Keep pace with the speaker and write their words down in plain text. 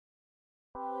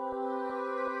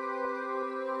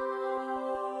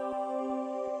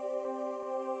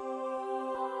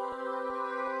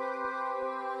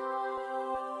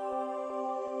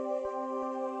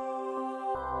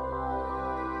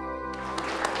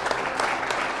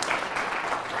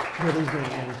Good evening,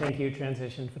 and thank you,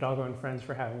 Transition Fidalgo and friends,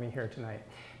 for having me here tonight.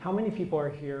 How many people are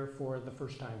here for the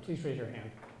first time? Please raise your hand.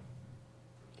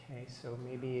 Okay, so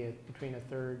maybe between a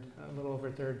third, a little over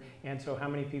a third. And so how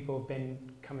many people have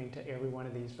been coming to every one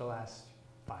of these for the last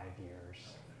 5 years?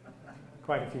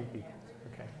 Quite a few people,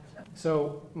 okay.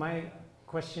 So my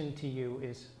question to you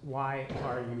is, why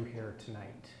are you here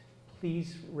tonight?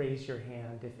 Please raise your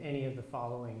hand if any of the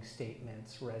following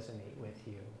statements resonate with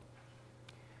you.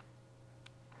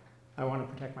 I want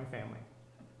to protect my family.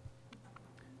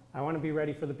 I want to be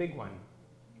ready for the big one.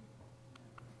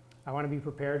 I want to be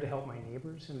prepared to help my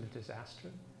neighbors in a disaster.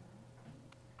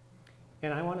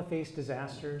 And I want to face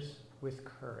disasters with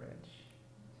courage.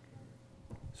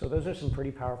 So those are some pretty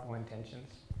powerful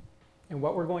intentions. And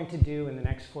what we're going to do in the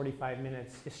next 45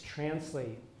 minutes is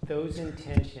translate those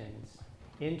intentions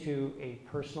into a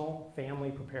personal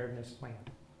family preparedness plan.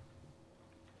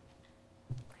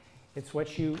 It's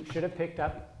what you should have picked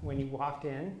up when you walked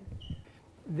in.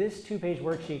 This 2-page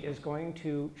worksheet is going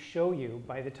to show you,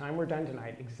 by the time we're done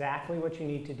tonight, exactly what you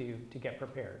need to do to get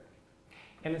prepared.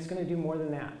 And it's going to do more than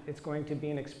that. It's going to be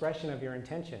an expression of your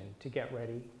intention to get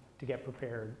ready, to get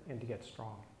prepared, and to get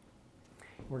strong.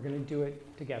 We're going to do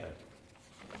it together.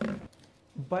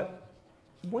 But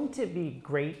wouldn't it be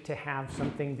great to have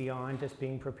something beyond just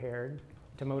being prepared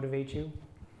to motivate you?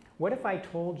 What if I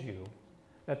told you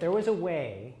that there was a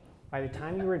way, by the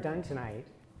time you were done tonight,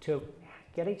 to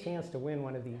get a chance to win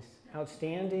one of these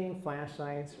outstanding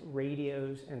flashlights,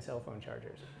 radios, and cell phone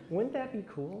chargers? Wouldn't that be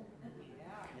cool?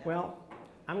 Well,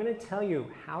 I'm going to tell you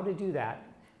how to do that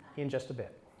in just a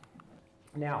bit.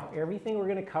 Now, everything we're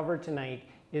going to cover tonight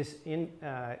is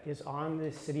on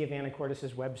the City of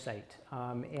Anacortes' website,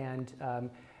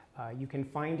 you can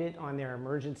find it on their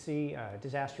emergency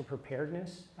disaster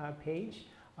preparedness page.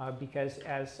 Because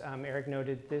as Eric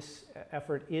noted, this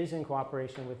effort is in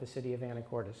cooperation with the City of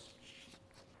Anacortes.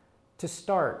 To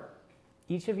start,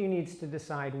 each of you needs to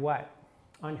decide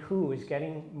on who is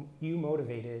getting you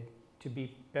motivated to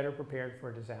be better prepared for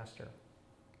a disaster.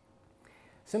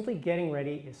 Simply getting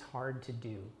ready is hard to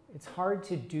do. It's hard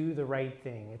to do the right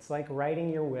thing. It's like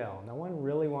writing your will. No one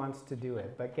really wants to do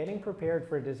it, but getting prepared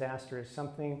for a disaster is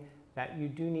something that you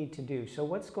do need to do. So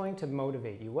what's going to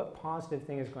motivate you? What positive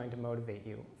thing is going to motivate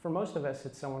you? For most of us,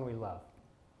 it's someone we love.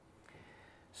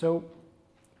 So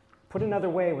put another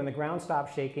way, when the ground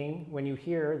stops shaking, when you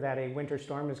hear that a winter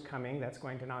storm is coming that's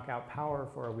going to knock out power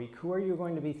for a week, who are you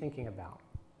going to be thinking about?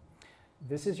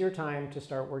 This is your time to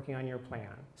start working on your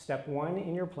plan. Step 1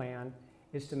 in your plan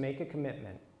is to make a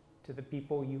commitment to the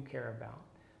people you care about.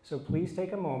 So please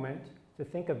take a moment to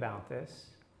think about this,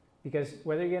 because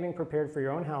whether you're getting prepared for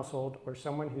your own household or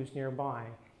someone who's nearby,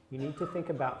 you need to think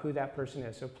about who that person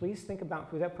is. So please think about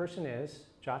who that person is,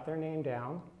 jot their name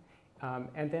down,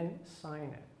 and then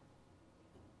sign it.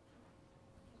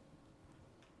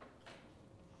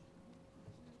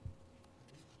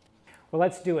 Well,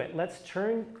 let's do it. Let's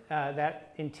turn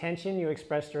that intention you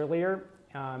expressed earlier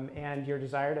and your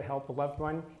desire to help a loved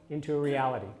one into a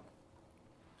reality.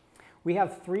 We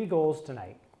have 3 goals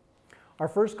tonight. Our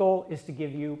first goal is to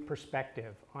give you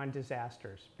perspective on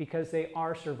disasters, because they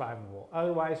are survivable.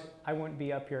 Otherwise, I wouldn't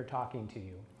be up here talking to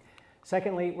you.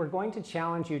 Secondly, we're going to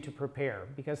challenge you to prepare,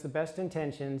 because the best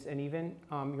intentions and even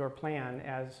your plan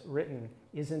as written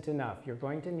isn't enough. You're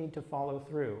going to need to follow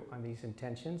through on these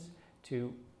intentions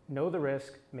to know the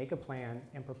risk, make a plan,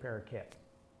 and prepare a kit.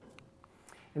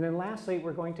 And then lastly,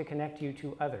 we're going to connect you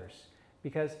to others,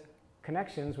 because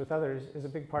connections with others is a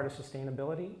big part of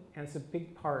sustainability, and it's a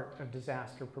big part of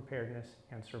disaster preparedness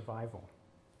and survival.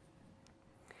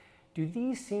 Do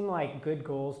these seem like good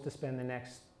goals to spend the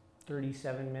next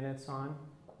 37 minutes on?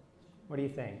 What do you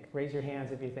think? Raise your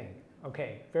hands if you think.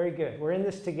 Okay, very good. We're in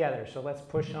this together, so let's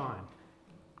push on.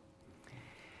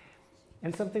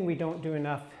 And something we don't do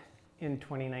enough in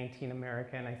 2019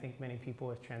 America, and I think many people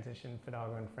with Transition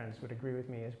Fidalgo and friends would agree with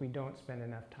me, is we don't spend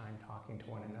enough time talking to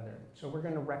one another. So we're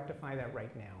going to rectify that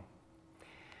right now.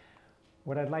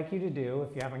 What I'd like you to do,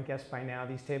 if you haven't guessed by now,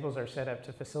 these tables are set up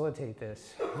to facilitate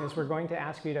this, is we're going to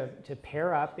ask you to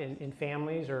pair up in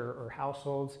families or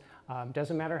households.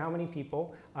 Doesn't matter how many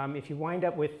people. If you wind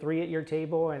up with 3 at your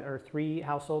table or 3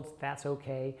 households, that's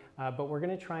okay. But we're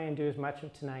going to try and do as much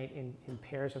of tonight in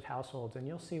pairs of households, and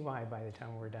you'll see why by the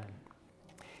time we're done.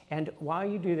 And while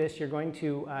you do this, you're going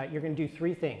to do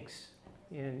 3 things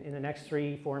in the next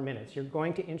 3-4 minutes. You're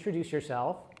going to introduce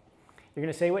yourself. You're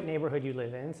going to say what neighborhood you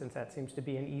live in, since that seems to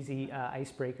be an easy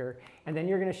icebreaker. And then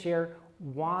you're going to share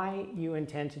why you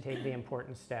intend to take the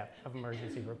important step of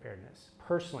emergency preparedness.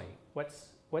 Personally,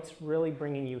 what's really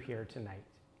bringing you here tonight?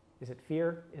 Is it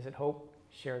fear? Is it hope?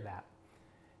 Share that.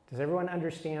 Does everyone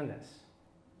understand this?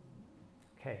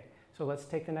 Okay, so let's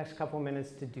take the next couple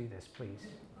minutes to do this, please.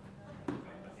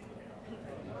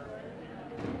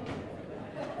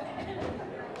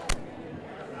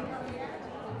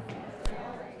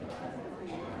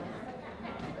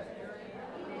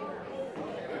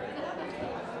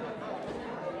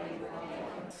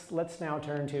 Let's now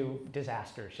turn to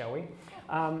disasters, shall we?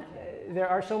 There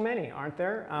are so many, aren't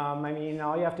there? I mean,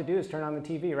 all you have to do is turn on the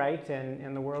TV, right?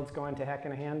 And the world's going to heck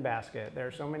in a handbasket. There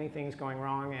are so many things going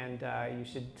wrong, and you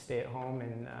should stay at home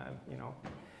and, you know,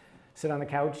 sit on the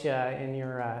couch in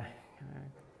your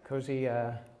cozy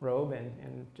robe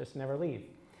and just never leave.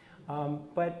 And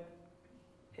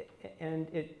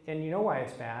you know why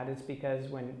it's bad? It's because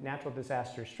when natural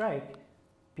disasters strike,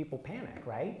 people panic,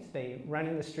 right? They run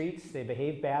in the streets, they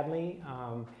behave badly,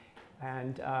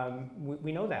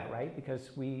 we know that, right?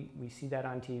 Because we see that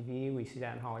on TV, we see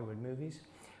that in Hollywood movies.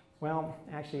 Well,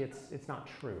 actually, it's not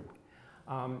true.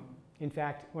 In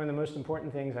fact, one of the most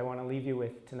important things I want to leave you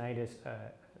with tonight is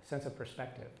a sense of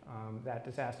perspective, that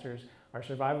disasters are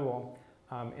survivable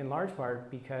in large part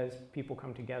because people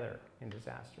come together in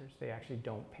disasters. They actually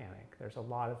don't panic. There's a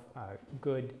lot of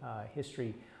good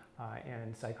history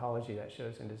and psychology that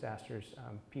shows in disasters,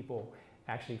 people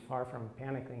actually, far from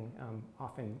panicking,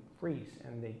 often freeze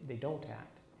and they don't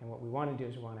act. And what we want to do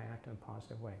is we want to act in a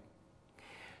positive way.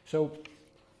 So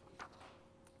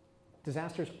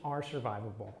disasters are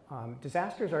survivable.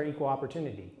 Disasters are equal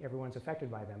opportunity. Everyone's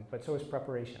affected by them, but so is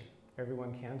preparation.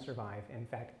 Everyone can survive. In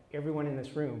fact, everyone in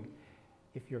this room,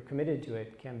 if you're committed to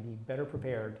it, can be better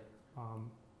prepared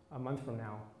a month from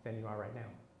now than you are right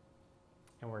now.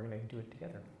 And we're going to do it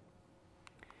together.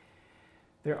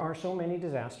 There are so many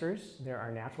disasters. There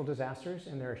are natural disasters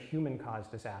and there are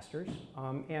human-caused disasters.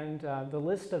 The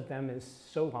list of them is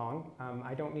so long,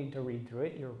 I don't need to read through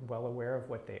it. You're well aware of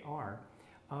what they are.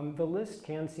 The list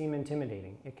can seem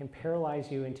intimidating. It can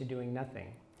paralyze you into doing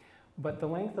nothing. But the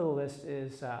length of the list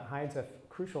hides a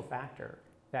crucial factor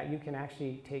that you can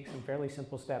actually take some fairly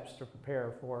simple steps to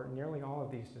prepare for nearly all of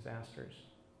these disasters.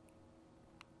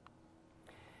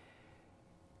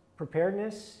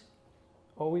 Preparedness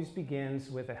always begins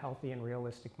with a healthy and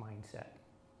realistic mindset.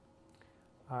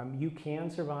 You can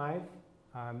survive,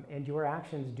 and your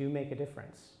actions do make a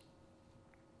difference.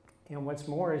 And what's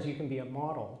more is you can be a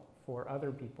model for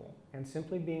other people. And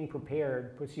simply being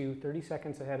prepared puts you 30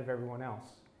 seconds ahead of everyone else,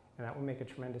 and that will make a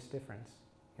tremendous difference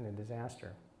in a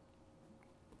disaster.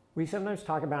 We sometimes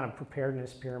talk about a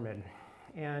preparedness pyramid,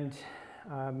 and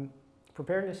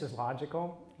preparedness is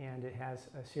logical, and it has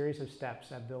a series of steps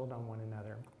that build on one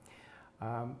another.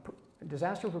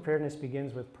 Disaster preparedness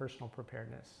begins with personal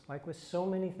preparedness. Like with so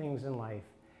many things in life,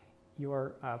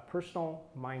 your personal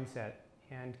mindset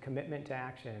and commitment to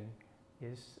action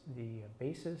is the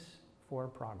basis for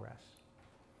progress.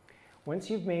 Once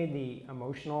you've made the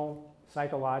emotional,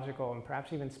 psychological, and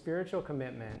perhaps even spiritual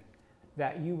commitment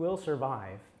that you will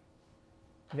survive,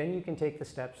 then you can take the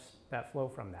steps that flow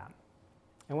from that.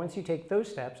 And once you take those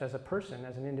steps as a person,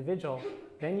 as an individual,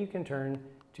 then you can turn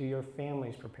to your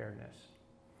family's preparedness.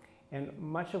 And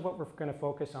much of what we're going to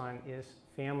focus on is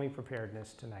family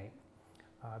preparedness tonight,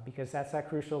 because that's that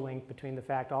crucial link between the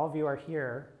fact all of you are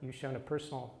here, you've shown a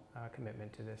personal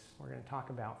commitment to this. We're going to talk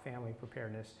about family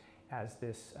preparedness as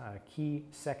this key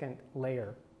second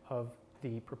layer of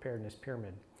the preparedness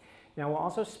pyramid. Now, we'll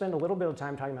also spend a little bit of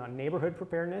time talking about neighborhood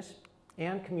preparedness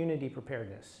and community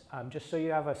preparedness, just so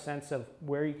you have a sense of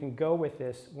where you can go with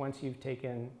this once you've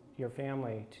taken your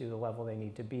family to the level they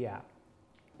need to be at.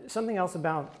 Something else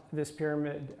about this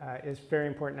pyramid is very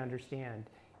important to understand.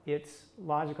 It's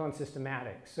logical and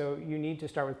systematic. So you need to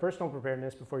start with personal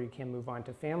preparedness before you can move on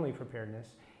to family preparedness.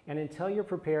 And until you're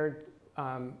prepared,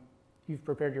 you've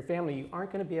prepared your family, you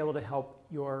aren't going to be able to help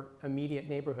your immediate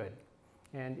neighborhood.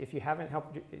 And if you haven't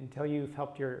helped, until you've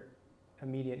helped your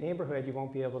immediate neighborhood, you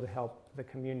won't be able to help the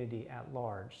community at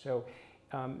large. So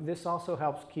this also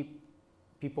helps keep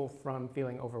people from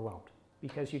feeling overwhelmed,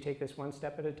 because you take this one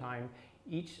step at a time.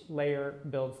 Each layer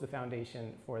builds the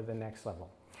foundation for the next level.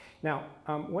 Now,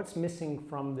 what's missing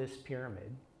from this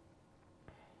pyramid?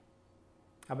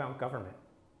 How about government?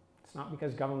 It's not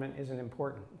because government isn't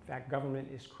important. In fact, government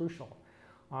is crucial.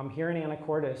 Here in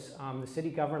Anacortes, the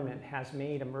city government has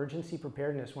made emergency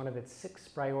preparedness one of its 6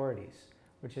 priorities,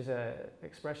 which is an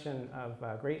expression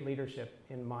of great leadership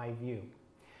in my view.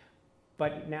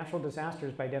 But natural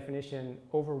disasters, by definition,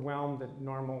 overwhelm the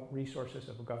normal resources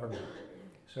of government.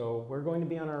 So we're going to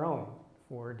be on our own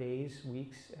for days,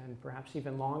 weeks, and perhaps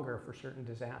even longer for certain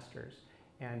disasters.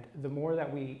 And the more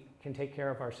that we can take care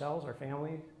of ourselves, our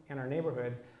family, and our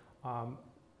neighborhood,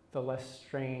 the less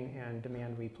strain and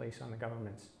demand we place on the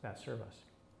governments that serve us.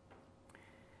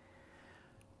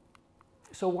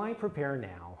 So why prepare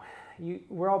now?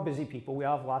 We're all busy people. We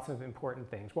all have lots of important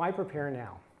things. Why prepare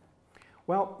now?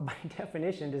 Well, by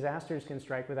definition, disasters can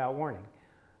strike without warning.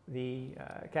 The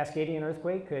Cascadian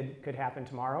earthquake could happen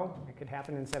tomorrow. It could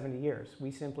happen in 70 years.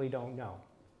 We simply don't know.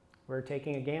 We're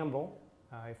taking a gamble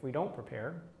if we don't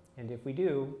prepare, and if we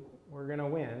do, we're going to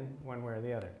win one way or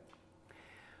the other.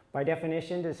 By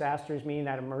definition, disasters mean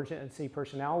that emergency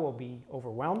personnel will be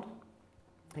overwhelmed,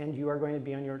 and you are going to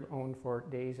be on your own for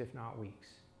days, if not weeks.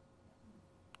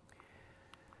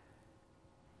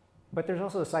 But there's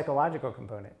also a psychological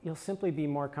component. You'll simply be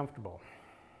more comfortable.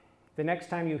 The next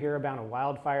time you hear about a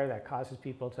wildfire that causes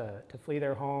people to flee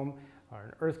their home, or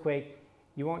an earthquake,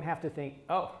 you won't have to think,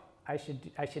 oh, I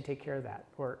should take care of that.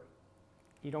 Or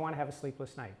you don't want to have a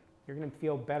sleepless night. You're going to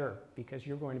feel better because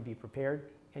you're going to be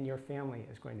prepared and your family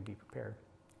is going to be prepared.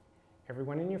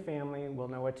 Everyone in your family will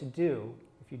know what to do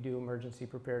if you do emergency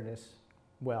preparedness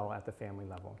well at the family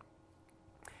level.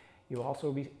 You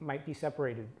also might be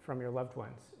separated from your loved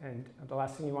ones, and the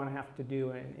last thing you want to have to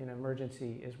do in an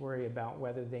emergency is worry about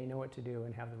whether they know what to do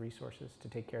and have the resources to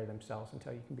take care of themselves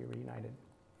until you can be reunited.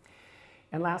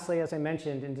 And lastly, as I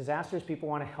mentioned, in disasters, people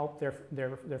want to help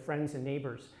their friends and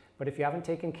neighbors, but if you haven't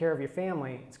taken care of your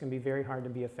family, it's going to be very hard to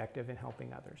be effective in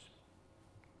helping others.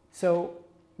 So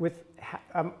with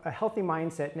a healthy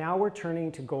mindset, now we're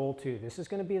turning to goal 2. This is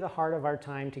going to be the heart of our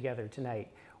time together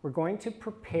tonight. We're going to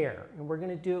prepare, and we're going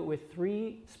to do it with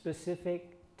 3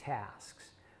 specific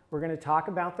tasks. We're going to talk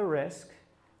about the risk,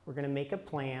 we're going to make a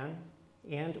plan,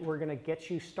 and we're going to get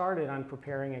you started on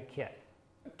preparing a kit.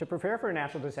 To prepare for a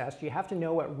natural disaster, you have to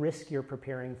know what risk you're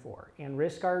preparing for. And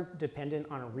risks are dependent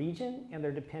on a region, and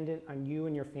they're dependent on you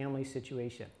and your family's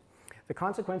situation. The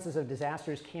consequences of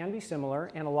disasters can be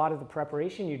similar, and a lot of the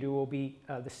preparation you do will be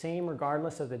the same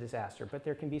regardless of the disaster, but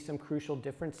there can be some crucial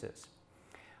differences.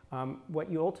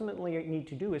 What you ultimately need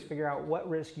to do is figure out what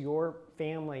risk your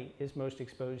family is most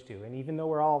exposed to. And even though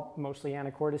we're all mostly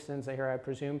anacortisans here, I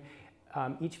presume,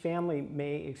 each family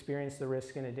may experience the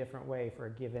risk in a different way for a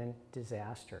given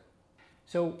disaster.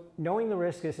 So knowing the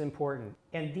risk is important.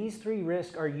 And these 3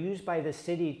 risks are used by the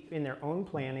city in their own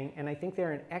planning, and I think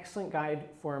they're an excellent guide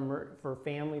for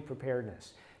family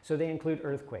preparedness. So they include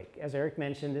earthquake. As Eric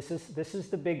mentioned, this is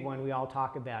the big one we all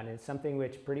talk about, and it's something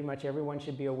which pretty much everyone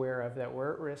should be aware of, that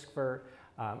we're at risk for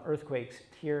earthquakes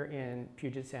here in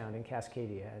Puget Sound and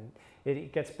Cascadia. And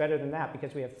it gets better than that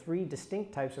because we have 3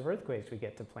 distinct types of earthquakes we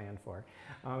get to plan for.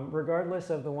 Regardless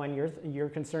of the one you're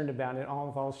concerned about, it all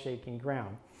involves shaking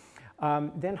ground.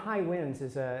 Then high winds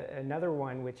is another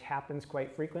one which happens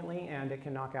quite frequently, and it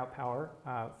can knock out power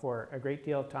for a great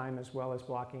deal of time, as well as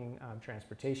blocking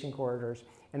transportation corridors.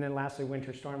 And then lastly,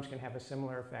 winter storms can have a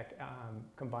similar effect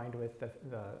combined with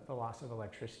the loss of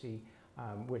electricity,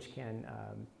 which can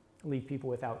leave people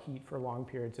without heat for long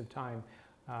periods of time.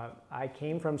 I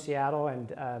came from Seattle,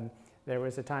 and there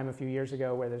was a time a few years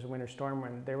ago where there's a winter storm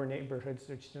when there were neighborhoods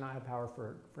which did not have power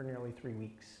for nearly 3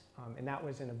 weeks. And that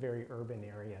was in a very urban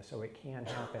area, so it can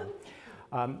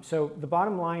happen. So the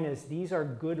bottom line is these are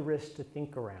good risks to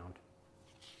think around,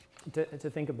 to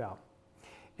think about.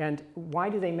 And why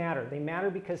do they matter? They matter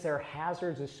because there are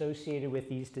hazards associated with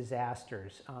these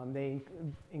disasters. They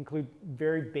include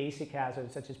very basic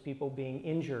hazards, such as people being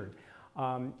injured.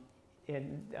 And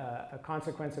a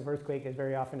consequence of earthquake is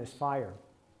very often is fire.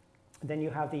 Then you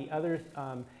have the other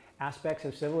aspects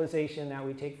of civilization that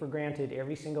we take for granted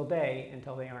every single day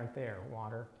until they aren't there: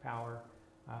 water, power,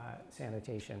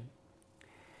 sanitation.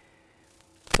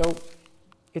 So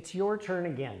it's your turn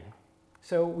again.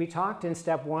 So we talked in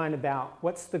step 1 about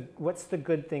what's the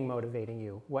good thing motivating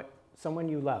you, someone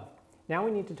you love. Now we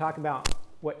need to talk about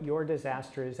what your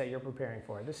disaster is that you're preparing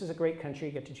for. This is a great country.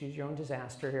 You get to choose your own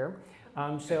disaster here.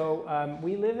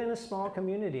 We live in a small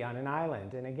community on an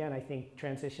island. And again, I think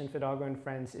Transition Fidalgo and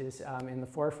Friends is in the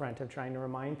forefront of trying to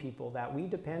remind people that we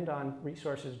depend on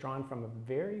resources drawn from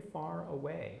very far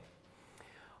away.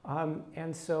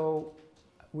 And so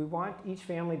we want each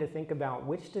family to think about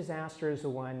which disaster is the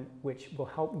one which will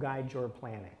help guide your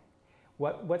planning.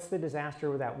 What's the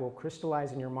disaster that will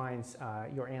crystallize in your minds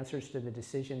your answers to the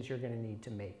decisions you're going to need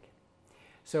to make?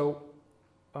 So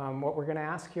what we're going to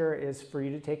ask here is for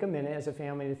you to take a minute as a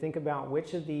family to think about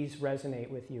which of these resonate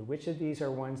with you. Which of these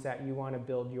are ones that you want to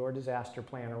build your disaster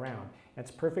plan around. It's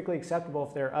perfectly acceptable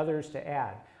if there are others to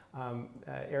add.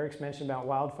 Eric's mentioned about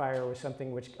wildfire was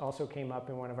something which also came up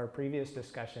in one of our previous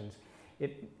discussions.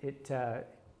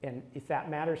 And if that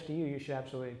matters to you, you should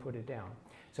absolutely put it down.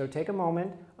 So take a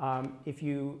moment.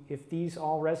 If these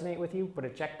all resonate with you, put a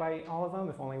check by all of them.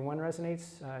 If only one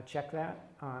resonates, check that.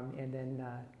 And then,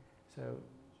 so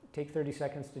take 30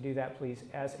 seconds to do that, please,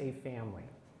 as a family.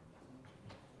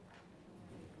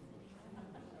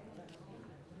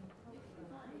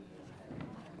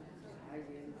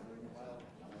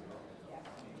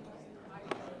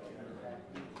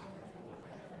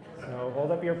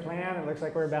 your plan? It looks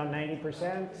like we're about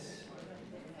 90%.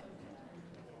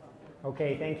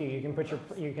 Okay, thank you. You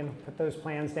can put those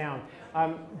plans down.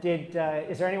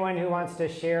 Is there anyone who wants to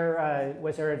share?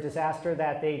 Was there a disaster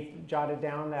that they jotted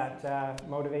down that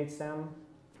motivates them?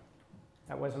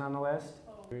 That wasn't on the list.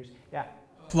 Yeah.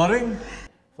 Flooding.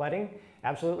 Flooding.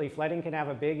 Absolutely. Flooding can have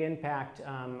a big impact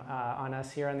on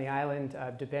us here on the island,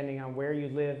 depending on where you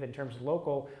live in terms of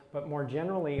local, but more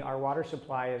generally, our water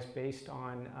supply is based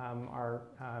on our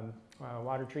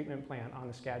water treatment plant on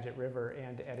the Skagit River,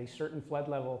 and at a certain flood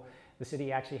level, the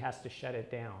city actually has to shut it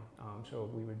down, so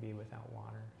we would be without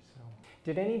water. So,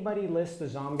 did anybody list the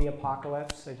zombie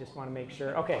apocalypse? I just want to make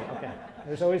sure. Okay.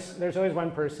 There's always one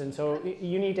person, so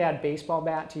you need to add baseball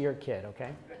bat to your kid,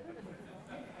 okay?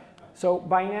 So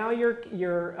by now,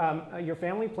 your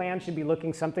family plan should be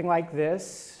looking something like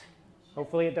this.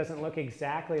 Hopefully it doesn't look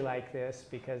exactly like this,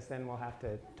 because then we'll have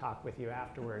to talk with you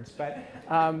afterwards. But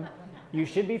you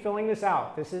should be filling this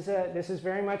out. This is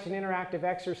very much an interactive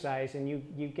exercise, and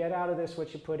you get out of this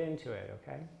what you put into it,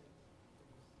 okay?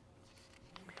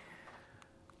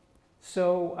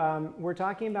 So we're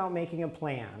talking about making a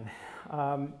plan.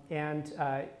 And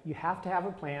you have to have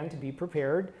a plan to be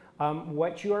prepared.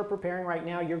 What you are preparing right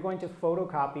now, you're going to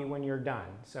photocopy when you're done.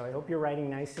 So I hope you're writing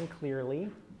nice and clearly,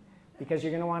 because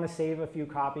you're going to want to save a few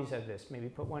copies of this. Maybe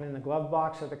put one in the glove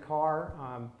box of the car,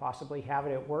 possibly have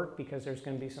it at work, because there's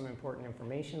going to be some important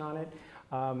information on it.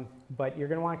 But you're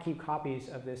going to want to keep copies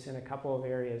of this in a couple of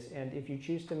areas. And if you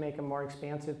choose to make a more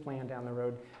expansive plan down the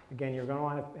road, again, you're going to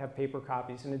want to have paper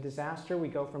copies. In a disaster, we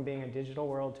go from being a digital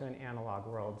world to an analog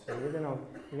world. So you're going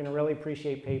to really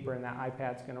appreciate paper, and that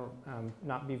iPad's going to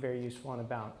not be very useful in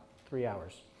about 3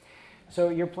 hours. So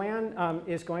your plan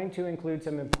is going to include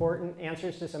some important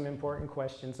answers to some important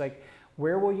questions, like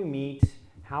where will you meet,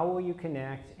 how will you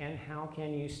connect, and how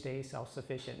can you stay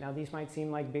self-sufficient? Now, these might seem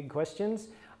like big questions,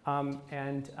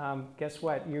 guess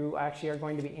what? You actually are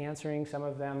going to be answering some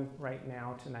of them right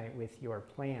now tonight with your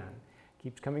plan.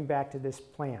 Keeps coming back to this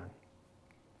plan.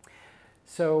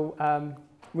 So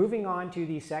moving on to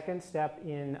the second step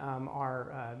in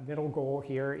our middle goal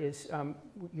here is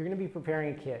you're going to be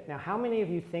preparing a kit. Now, how many of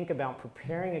you think about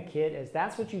preparing a kit as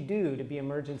that's what you do to be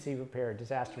emergency prepared,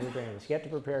 disaster preparedness? You have to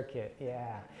prepare a kit,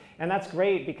 yeah. And that's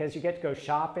great because you get to go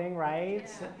shopping, right?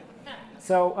 Yeah.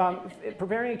 So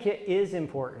preparing a kit is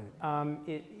important.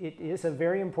 It is a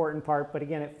very important part, but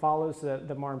again, it follows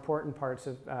the more important parts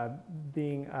of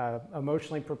being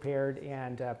emotionally prepared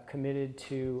and committed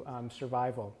to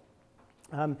survival.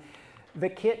 The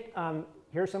kit,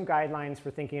 here are some guidelines for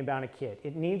thinking about a kit.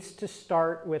 It needs to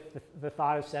start with the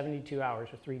thought of 72 hours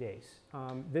or 3 days.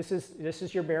 This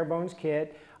is your bare bones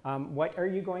kit. What are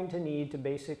you going to need to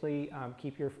basically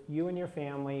keep you and your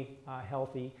family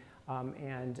healthy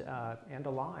and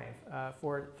alive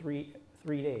for three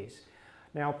days?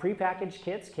 Now, prepackaged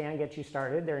kits can get you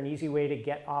started. They're an easy way to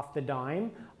get off the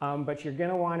dime, but you're going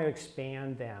to want to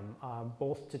expand them,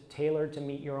 both to tailor to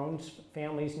meet your own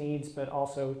family's needs, but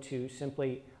also to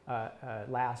simply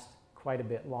last quite a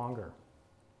bit longer.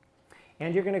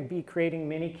 And you're going to be creating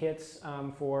mini kits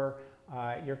for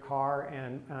your car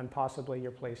and possibly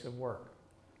your place of work.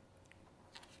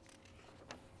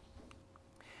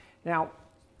 Now,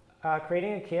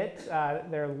 creating a kit,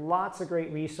 there are lots of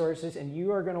great resources, and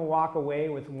you are going to walk away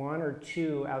with 1 or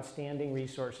 2 outstanding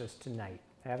resources tonight.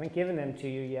 I haven't given them to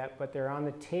you yet, but they're on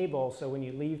the table, so when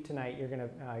you leave tonight, you're going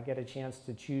to get a chance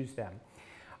to choose them.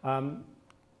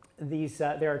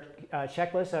 There are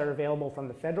checklists that are available from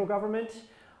the federal government,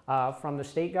 from the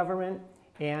state government,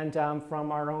 and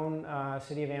from our own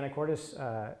City of Anacortes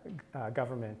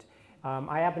government.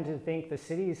 I happen to think the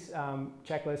city's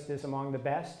checklist is among the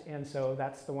best, and so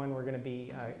that's the one we're going to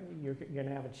be, you're going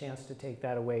to have a chance to take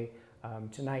that away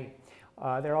tonight.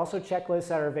 There are also checklists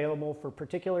that are available for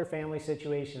particular family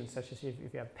situations, such as if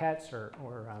you have pets or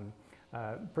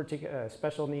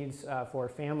special needs for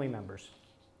family members.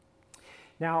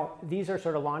 Now, these are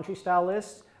sort of laundry style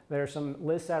lists. There are some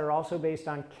lists that are also based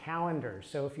on calendars.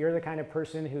 So if you're the kind of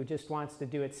person who just wants to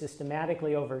do it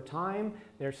systematically over time,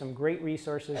 there's some great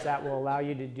resources that will allow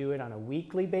you to do it on a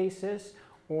weekly basis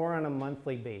or on a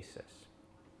monthly basis.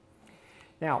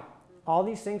 Now, all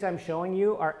these things I'm showing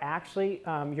you are actually,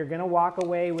 you're going to walk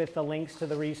away with the links to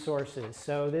the resources.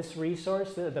 So this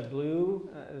resource,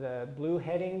 the blue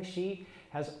heading sheet,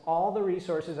 has all the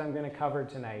resources I'm going to cover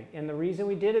tonight. And the reason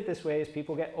we did it this way is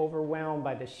people get overwhelmed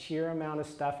by the sheer amount of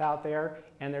stuff out there,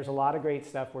 and there's a lot of great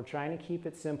stuff. We're trying to keep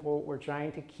it simple. We're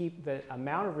trying to keep the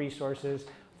amount of resources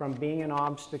from being an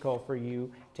obstacle for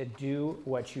you to do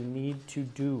what you need to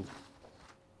do.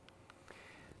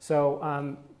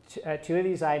 So Two of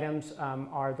these items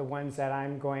are the ones that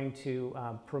I'm going to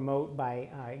promote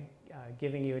by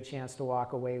giving you a chance to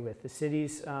walk away with. The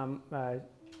city's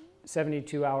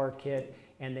 72-hour kit,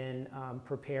 and then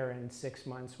prepare in 6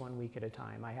 months, 1 week at a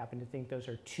time. I happen to think those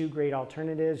are two great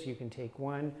alternatives. You can take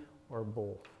one or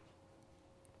both.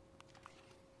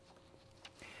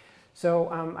 So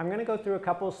I'm going to go through a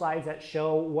couple of slides that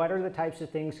show what are the types of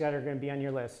things that are going to be on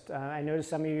your list. I noticed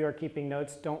some of you are keeping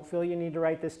notes. Don't feel you need to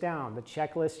write this down. The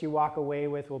checklist you walk away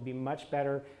with will be much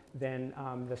better than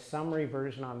the summary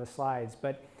version on the slides.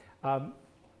 But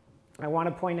I want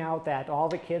to point out that all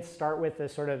the kits start with a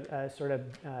sort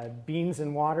of beans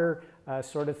and water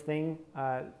sort of thing,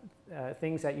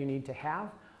 things that you need to have.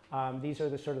 These are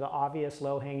the sort of the obvious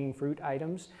low-hanging fruit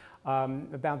items.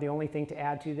 About the only thing to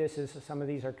add to this is some of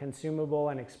these are consumable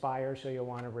and expire, so you'll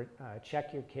want to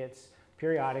check your kits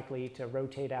periodically to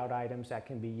rotate out items that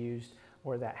can be used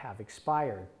or that have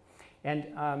expired. And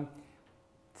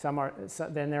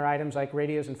then there are items like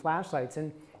radios and flashlights.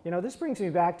 And you know, this brings me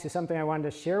back to something I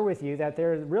wanted to share with you, that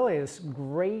there really is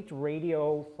great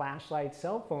radio, flashlight,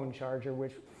 cell phone charger,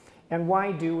 and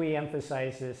why do we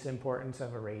emphasize this importance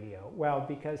of a radio? Well,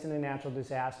 because in a natural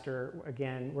disaster,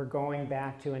 again, we're going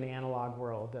back to an analog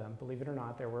world. Believe it or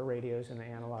not, there were radios in the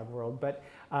analog world, but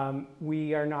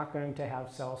we are not going to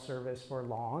have cell service for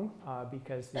long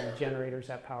because the generators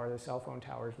that power the cell phone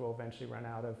towers will eventually run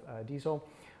out of diesel.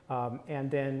 And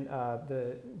then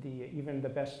even the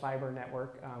best fiber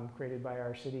network created by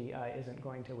our city isn't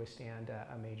going to withstand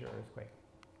a major earthquake.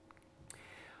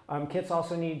 Kits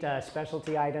also need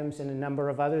specialty items and a number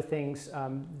of other things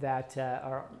that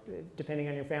are, depending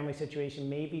on your family situation,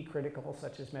 may be critical,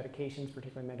 such as medications,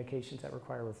 particularly medications that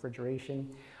require refrigeration.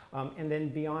 And then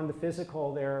beyond the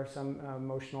physical, there are some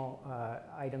emotional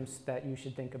items that you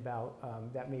should think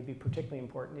about that may be particularly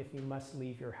important if you must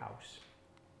leave your house.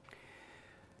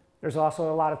 There's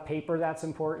also a lot of paper that's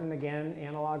important, again,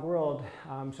 analog world.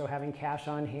 So having cash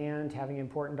on hand, having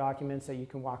important documents that you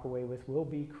can walk away with will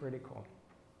be critical.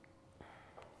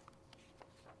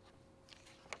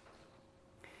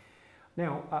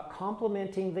 Now,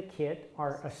 complementing the kit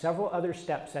are several other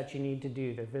steps that you need to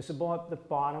do. They're visible at the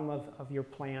bottom of your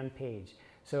plan page.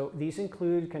 So these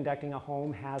include conducting a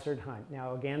home hazard hunt.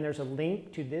 Now, again, there's a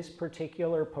link to this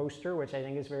particular poster, which I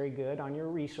think is very good, on your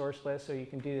resource list, so you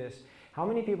can do this. How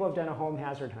many people have done a home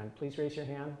hazard hunt? Please raise your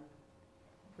hand.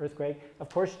 Earthquake? Of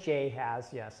course, Jay has.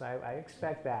 Yes, I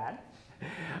expect that.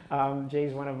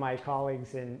 Jay's one of my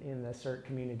colleagues in the CERT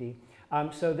community.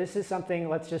 So this is something,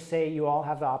 let's just say you all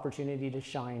have the opportunity to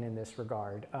shine in this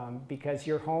regard because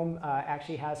your home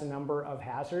actually has a number of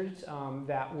hazards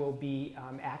that will be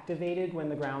activated when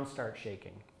the ground starts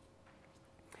shaking.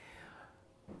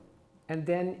 And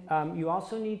then you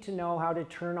also need to know how to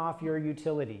turn off your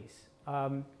utilities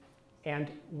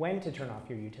and when to turn off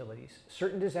your utilities.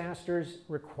 Certain disasters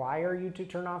require you to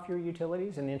turn off your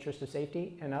utilities in the interest of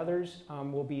safety, and others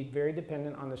will be very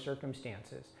dependent on the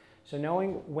circumstances. So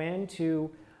knowing when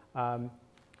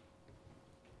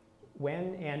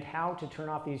and how to turn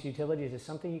off these utilities is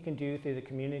something you can do through the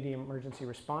community emergency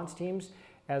response teams,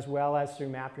 as well as through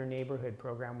Map Your Neighborhood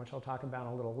program, which I'll talk about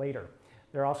a little later.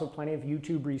 There are also plenty of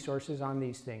YouTube resources on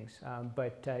these things,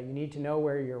 but you need to know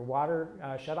where your water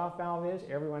shutoff valve is.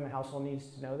 Everyone in the household needs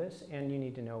to know this, and you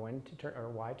need to know when to turn or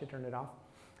why to turn it off.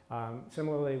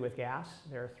 Similarly with gas,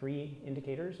 there are 3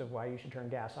 indicators of why you should turn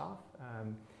gas off.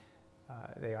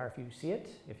 They are if you see it,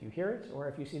 if you hear it, or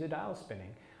if you see the dial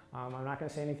spinning. I'm not going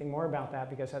to say anything more about that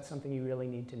because that's something you really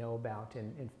need to know about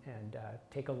and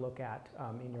take a look at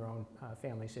in your own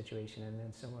family situation, and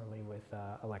then similarly with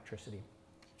electricity.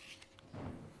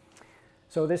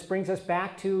 So this brings us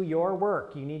back to your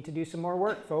work. You need to do some more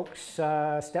work, folks.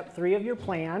 Step 3 of your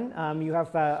plan. You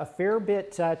have a fair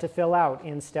bit to fill out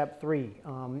in step 3.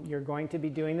 You're going to be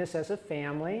doing this as a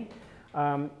family.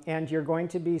 And you're going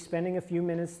to be spending a few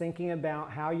minutes thinking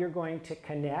about how you're going to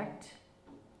connect.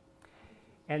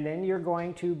 And then you're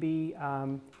going to be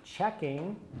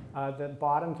checking the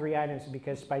bottom 3 items,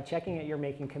 because by checking it, you're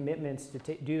making commitments to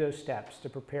do those steps, to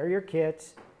prepare your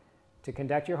kit, to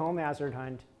conduct your home hazard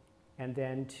hunt, and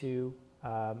then to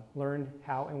learn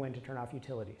how and when to turn off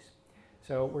utilities.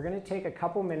 So we're going to take a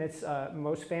couple minutes.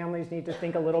 Most families need to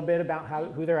think a little bit about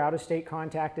who their out-of-state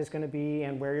contact is going to be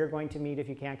and where you're going to meet if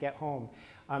you can't get home.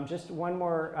 Just one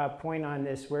more point on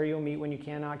this, where you'll meet when you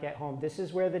cannot get home. This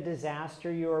is where the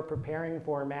disaster you are preparing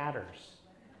for matters.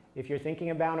 If you're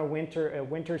thinking about a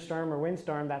winter storm or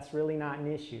windstorm, that's really not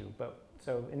an issue.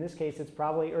 So in this case, it's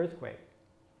probably earthquake.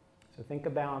 So think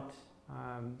about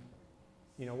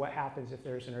what happens if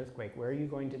there's an earthquake. Where are you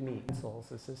going to meet?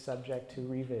 This is subject to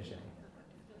revision.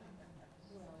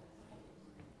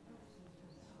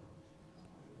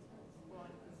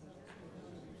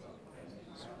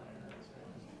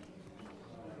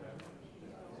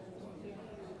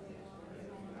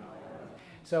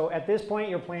 So at this point,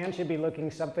 your plan should be looking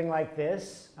something like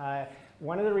this.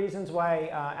 One of the reasons why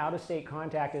out-of-state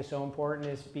contact is so important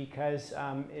is because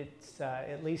it's,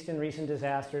 at least in recent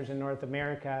disasters in North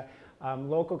America,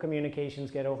 local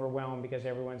communications get overwhelmed because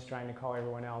everyone's trying to call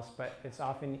everyone else, but it's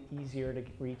often easier to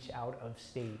reach out of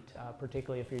state,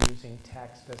 particularly if you're using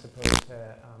text as opposed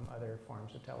to other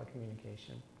forms of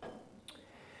telecommunication.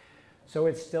 So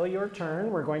it's still your turn.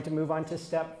 We're going to move on to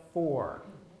step 4.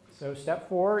 So step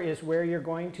 4 is where you're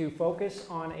going to focus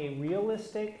on a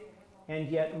realistic and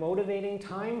yet motivating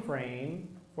time frame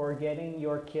for getting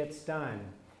your kits done.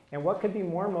 And what could be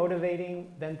more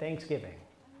motivating than Thanksgiving?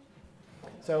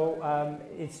 So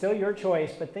it's still your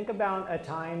choice, but think about a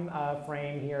time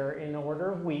frame here in the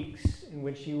order of weeks in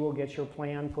which you will get your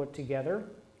plan put together,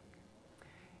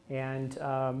 and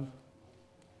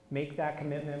make that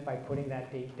commitment by putting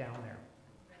that date down there.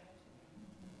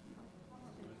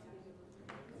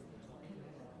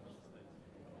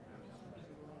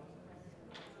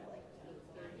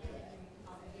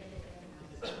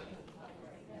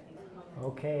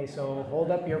 Okay, so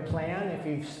hold up your plan if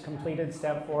you've completed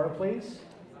step 4, please.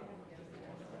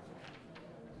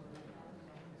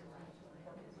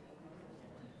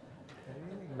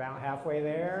 About halfway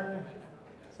there,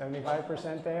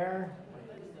 75% there.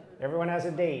 Everyone has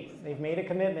a date. They've made a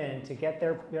commitment to get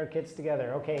their kits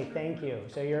together. Okay, thank you.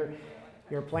 So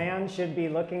your plan should be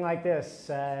looking like this.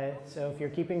 So if you're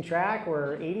keeping track,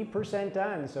 we're 80%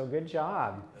 done, so good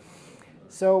job.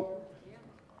 So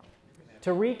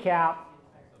to recap,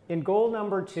 in goal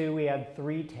number 2, we had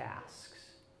 3 tasks.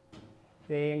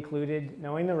 They included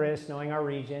knowing the risks, knowing our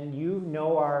region. You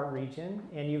know our region,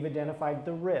 and you've identified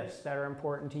the risks that are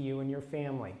important to you and your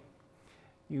family.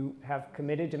 You have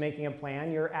committed to making a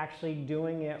plan. You're actually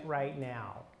doing it right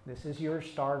now. This is your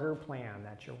starter plan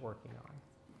that you're working on.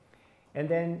 And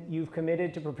then you've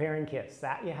committed to preparing kits.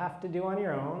 That you have to do on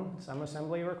your own, some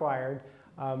assembly required,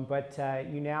 but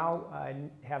you now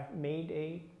have made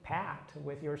a pact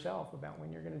with yourself about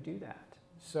when you're going to do that.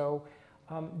 So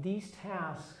these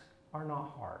tasks are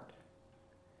not hard.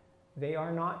 They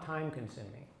are not time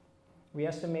consuming. We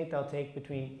estimate they'll take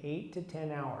between 8 to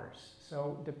 10 hours.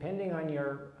 So depending on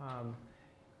your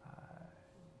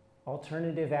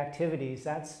alternative activities,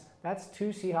 that's 2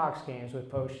 Seahawks games with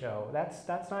post-show.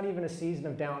 That's not even a season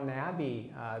of Downton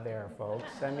Abbey there,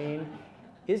 folks. I mean,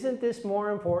 isn't this more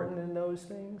important than those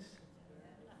things?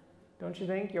 Don't you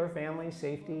think? Your family's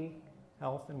safety,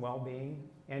 health, and well-being,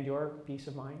 and your peace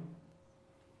of mind?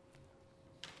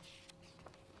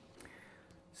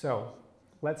 So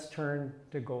let's turn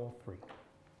to goal 3.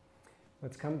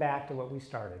 Let's come back to what we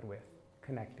started with,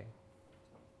 connecting.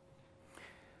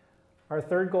 Our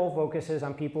third goal focuses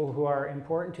on people who are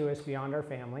important to us beyond our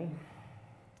family,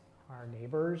 our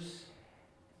neighbors,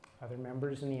 other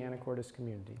members in the Anacortes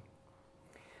community.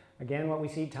 Again, what we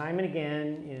see time and again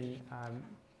in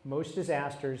most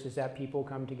disasters is that people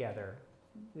come together.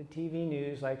 The TV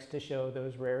news likes to show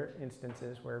those rare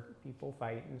instances where people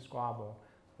fight and squabble,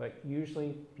 but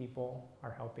usually people are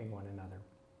helping one another.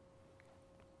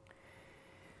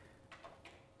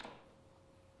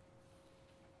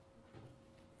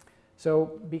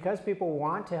 So because people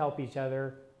want to help each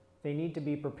other, they need to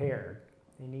be prepared.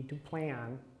 They need to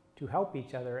plan to help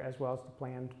each other as well as to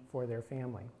plan for their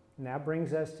family. And that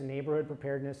brings us to neighborhood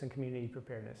preparedness and community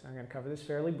preparedness. I'm going to cover this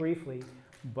fairly briefly,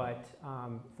 but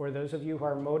for those of you who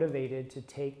are motivated to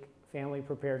take family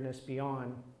preparedness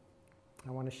beyond,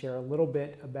 I want to share a little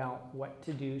bit about what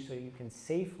to do so you can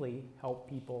safely help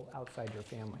people outside your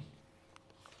family.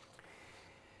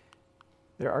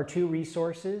 There are 2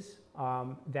 resources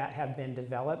that have been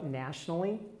developed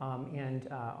nationally and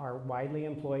are widely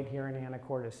employed here in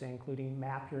Anacortes, including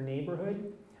Map Your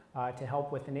Neighborhood to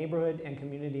help with the neighborhood and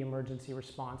community emergency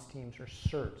response teams, or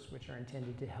CERTs, which are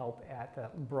intended to help at the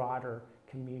broader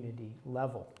community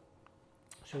level.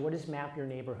 So what is Map Your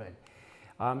Neighborhood?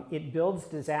 It builds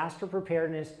disaster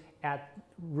preparedness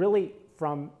really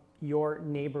from your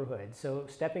neighborhood. So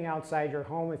stepping outside your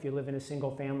home, if you live in a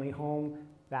single family home,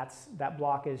 that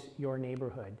block is your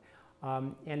neighborhood.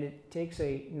 And it takes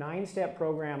a 9-step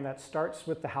program that starts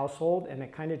with the household, and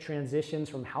it kind of transitions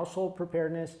from household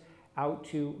preparedness out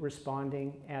to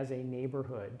responding as a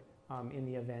neighborhood in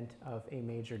the event of a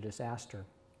major disaster.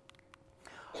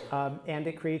 And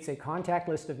it creates a contact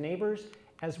list of neighbors,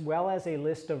 as well as a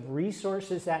list of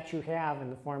resources that you have in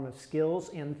the form of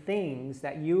skills and things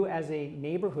that you as a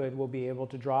neighborhood will be able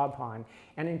to draw upon.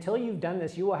 And until you've done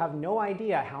this, you will have no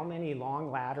idea how many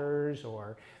long ladders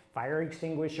or fire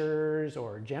extinguishers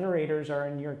or generators are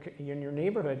in your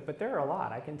neighborhood, but there are a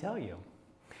lot, I can tell you.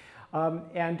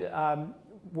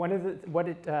 What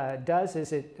it does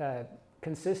is it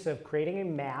consists of creating a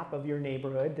map of your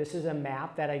neighborhood. This is a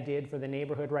map that I did for the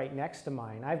neighborhood right next to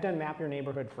mine. I've done Map Your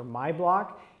Neighborhood for my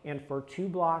block and for 2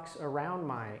 blocks around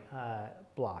my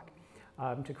block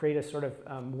to create a sort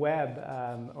of web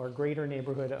or greater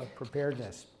neighborhood of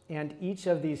preparedness. And each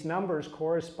of these numbers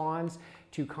corresponds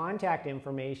to contact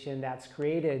information that's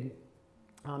created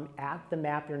at the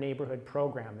Map Your Neighborhood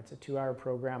program. It's a 2-hour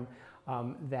program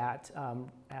that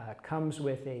comes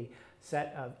with a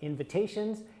set of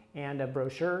invitations and a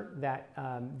brochure that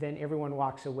then everyone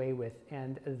walks away with.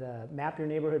 And the Map Your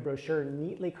Neighborhood brochure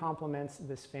neatly complements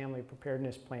this family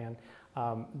preparedness plan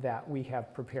that we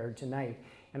have prepared tonight.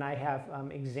 And I have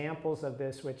examples of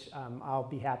this, which I'll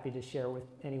be happy to share with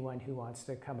anyone who wants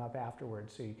to come up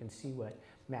afterwards so you can see what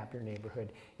Map Your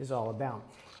Neighborhood is all about.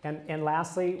 And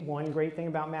lastly, one great thing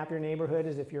about Map Your Neighborhood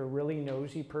is if you're a really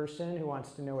nosy person who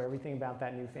wants to know everything about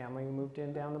that new family who moved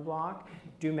in down the block,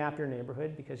 do Map Your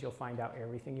Neighborhood because you'll find out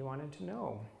everything you wanted to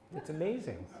know. It's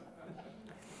amazing.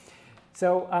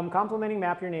 So complementing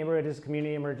Map Your Neighborhood is a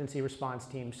community emergency response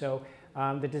team. So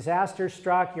the disaster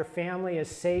struck, your family is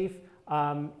safe,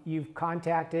 you've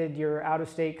contacted your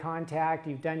out-of-state contact,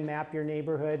 you've done Map Your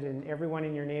Neighborhood, and everyone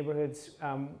in your neighborhood's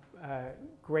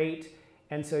great,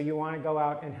 and so you want to go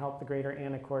out and help the greater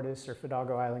Anacortes or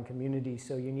Fidalgo Island community,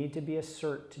 so you need to be a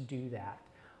CERT to do that.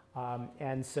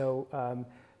 And so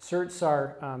CERTs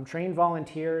are trained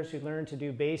volunteers who learn to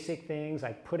do basic things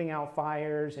like putting out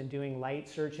fires and doing light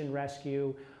search and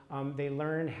rescue. They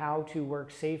learn how to work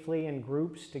safely in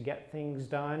groups to get things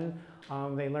done.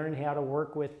 They learn how to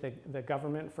work with the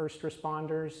government first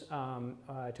responders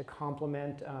to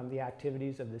complement the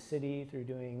activities of the city through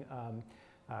doing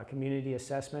community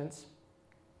assessments.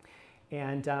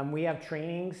 And we have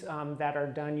trainings that are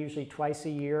done usually twice a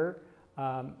year.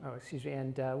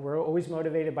 And we're always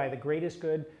motivated by the greatest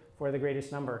good for the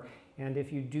greatest number. And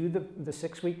if you do the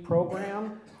 6-week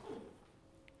program,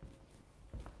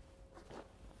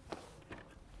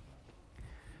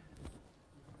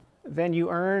 then you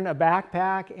earn a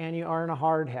backpack and you earn a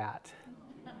hard hat.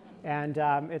 And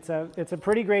it's a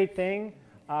pretty great thing,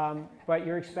 but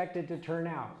you're expected to turn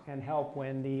out and help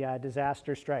when the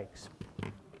disaster strikes.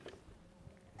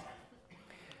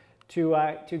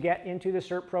 To get into the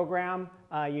CERT program,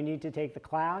 you need to take the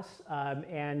class,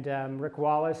 and Rick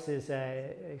Wallace is an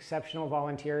exceptional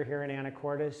volunteer here in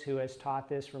Anacortes who has taught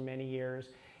this for many years,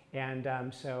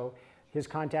 and so his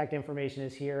contact information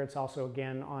is here. It's also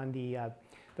again on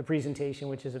the presentation,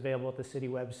 which is available at the city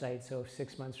website, so if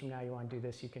 6 months from now you want to do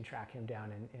this, you can track him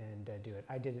down and do it.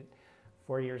 I did it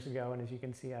 4 years ago, and as you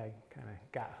can see, I kind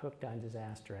of got hooked on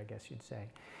disaster, I guess you'd say.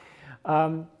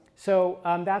 So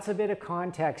that's a bit of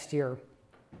context here.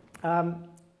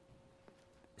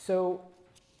 So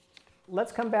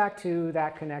let's come back to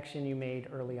that connection you made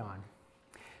early on.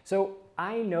 So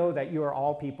I know that you are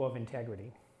all people of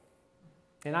integrity.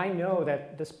 And I know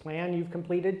that this plan you've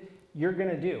completed, you're going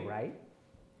to do, right?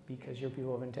 Because you're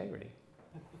people of integrity.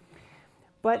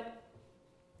 But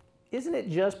isn't it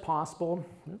just possible,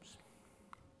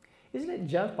 isn't it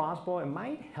just possible, it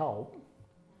might help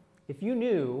if you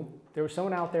knew there was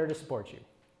someone out there to support you,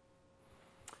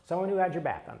 someone who had your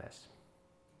back on this.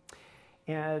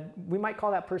 And we might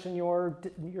call that person your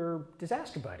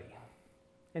disaster buddy.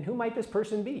 And who might this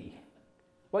person be?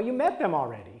 Well, you met them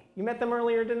already. You met them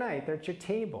earlier tonight. They're at your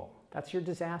table. That's your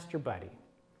disaster buddy.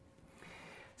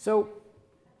 So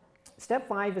step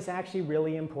 5 is actually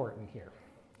really important here.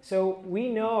 So we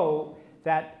know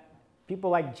that people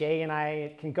like Jay and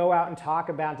I can go out and talk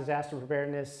about disaster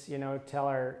preparedness, tell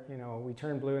our, we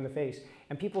turn blue in the face.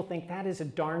 And people think that is a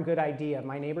darn good idea.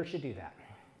 My neighbor should do that.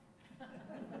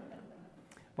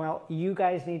 Well, you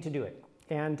guys need to do it.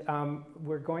 And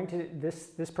we're going to,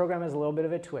 this program is a little bit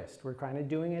of a twist. We're kind of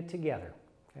doing it together.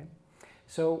 Okay?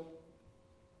 So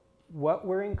what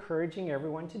we're encouraging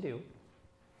everyone to do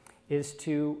is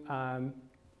to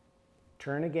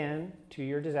turn again to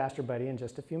your disaster buddy in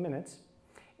just a few minutes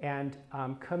and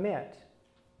commit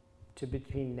to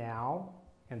between now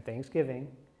and Thanksgiving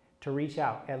to reach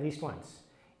out at least once.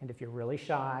 And if you're really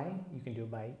shy, you can do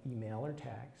it by email or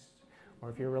text.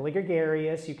 Or if you're really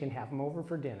gregarious, you can have them over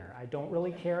for dinner. I don't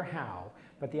really care how,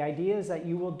 but the idea is that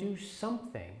you will do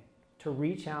something to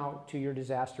reach out to your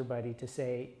disaster buddy to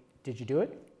say, did you do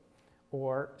it?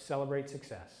 Or celebrate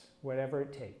success, whatever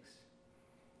it takes.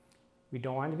 We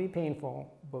don't want it to be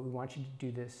painful, but we want you to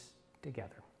do this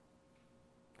together.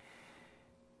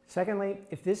 Secondly,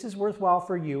 if this is worthwhile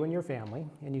for you and your family,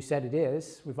 and you said it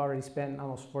is, we've already spent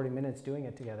almost 40 minutes doing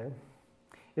it together,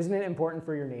 isn't it important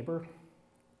for your neighbor,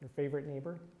 your favorite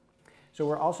neighbor? So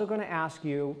we're also going to ask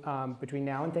you between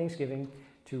now and Thanksgiving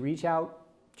to reach out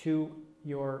to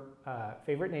your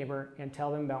favorite neighbor and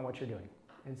tell them about what you're doing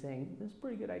and saying, this is a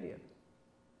pretty good idea.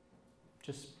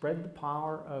 Just spread the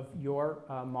power of your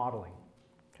modeling.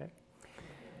 Okay?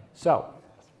 So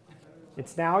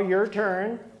it's now your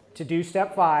turn to do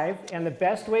step 5. And the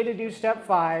best way to do step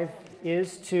 5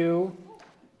 is to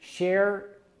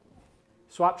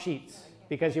swap sheets,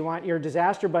 because you want your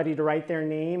disaster buddy to write their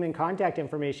name and contact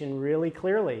information really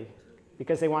clearly,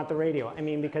 because they want the radio.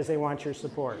 Because they want your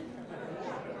support.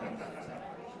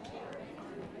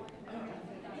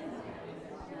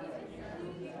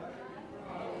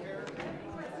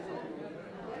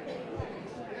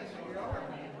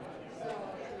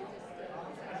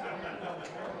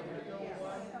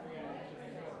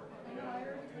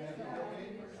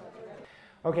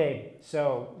 Okay,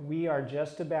 so we are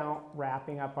just about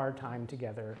wrapping up our time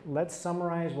together. Let's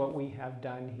summarize what we have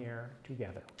done here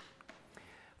together.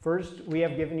 First, we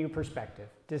have given you perspective.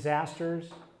 Disasters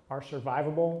are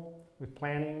survivable with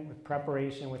planning, with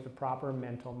preparation, with the proper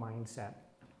mental mindset.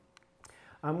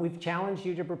 We've challenged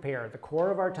you to prepare. The core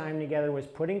of our time together was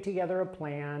putting together a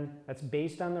plan that's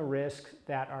based on the risks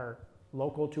that are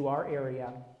local to our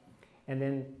area, and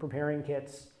then preparing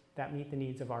kits that meet the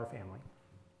needs of our family.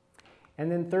 And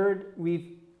then third,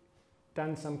 we've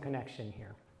done some connection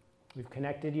here. We've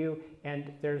connected you,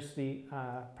 and there's the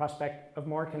prospect of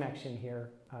more connection here,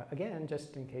 again,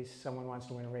 just in case someone wants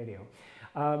to win a radio.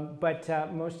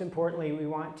 But most importantly, we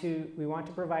want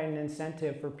to provide an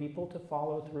incentive for people to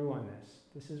follow through on this.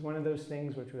 This is one of those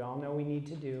things which we all know we need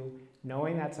to do.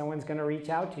 Knowing that someone's going to reach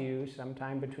out to you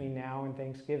sometime between now and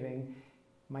Thanksgiving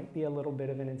might be a little bit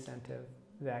of an incentive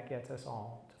that gets us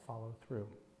all to follow through.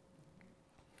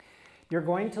 You're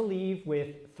going to leave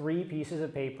with 3 pieces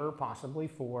of paper, possibly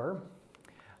 4.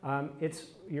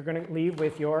 You're going to leave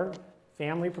with your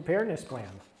family preparedness plan.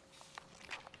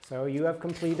 So you have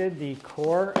completed the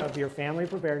core of your family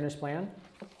preparedness plan.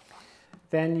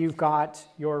 Then you've got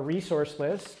your resource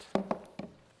list.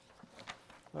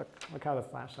 Look how the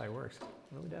flashlight works. It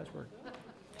really does work.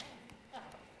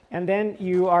 And then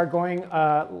you are going,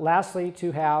 lastly,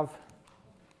 to have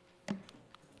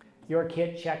your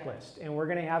kit checklist. And we're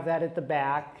going to have that at the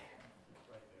back.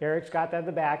 Eric's got that at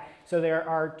the back. So there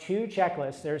are 2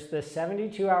 checklists. There's the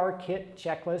 72-hour kit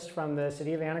checklist from the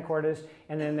City of Anacortes,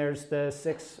 and then there's the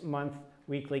 6-month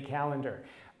weekly calendar.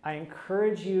 I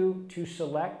encourage you to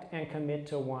select and commit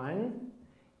to one.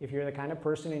 If you're the kind of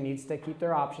person who needs to keep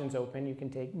their options open, you can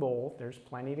take both. There's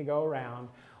plenty to go around.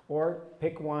 Or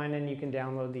pick one and you can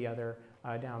download the other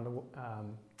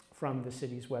from the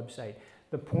city's website.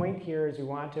 The point here is we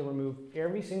want to remove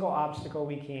every single obstacle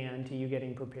we can to you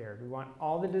getting prepared. We want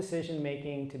all the decision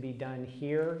making to be done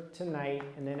here tonight,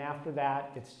 and then after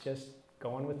that, it's just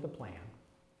going with the plan.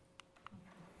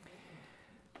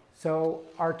 So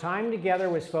our time together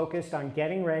was focused on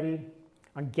getting ready,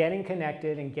 on getting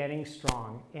connected, and getting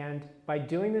strong. And by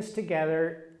doing this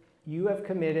together, you have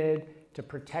committed to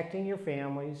protecting your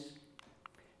families,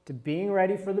 to being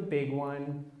ready for the big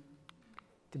one,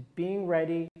 to being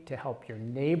ready to help your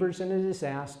neighbors in a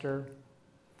disaster,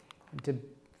 and to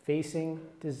facing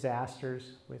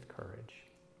disasters with courage.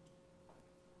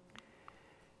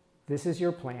 This is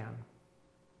your plan.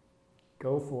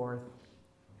 Go forth,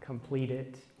 complete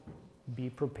it, be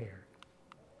prepared.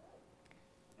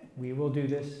 We will do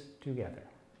this together.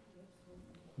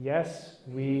 Yes,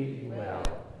 we will.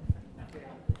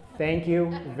 Thank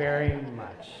you very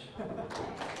much.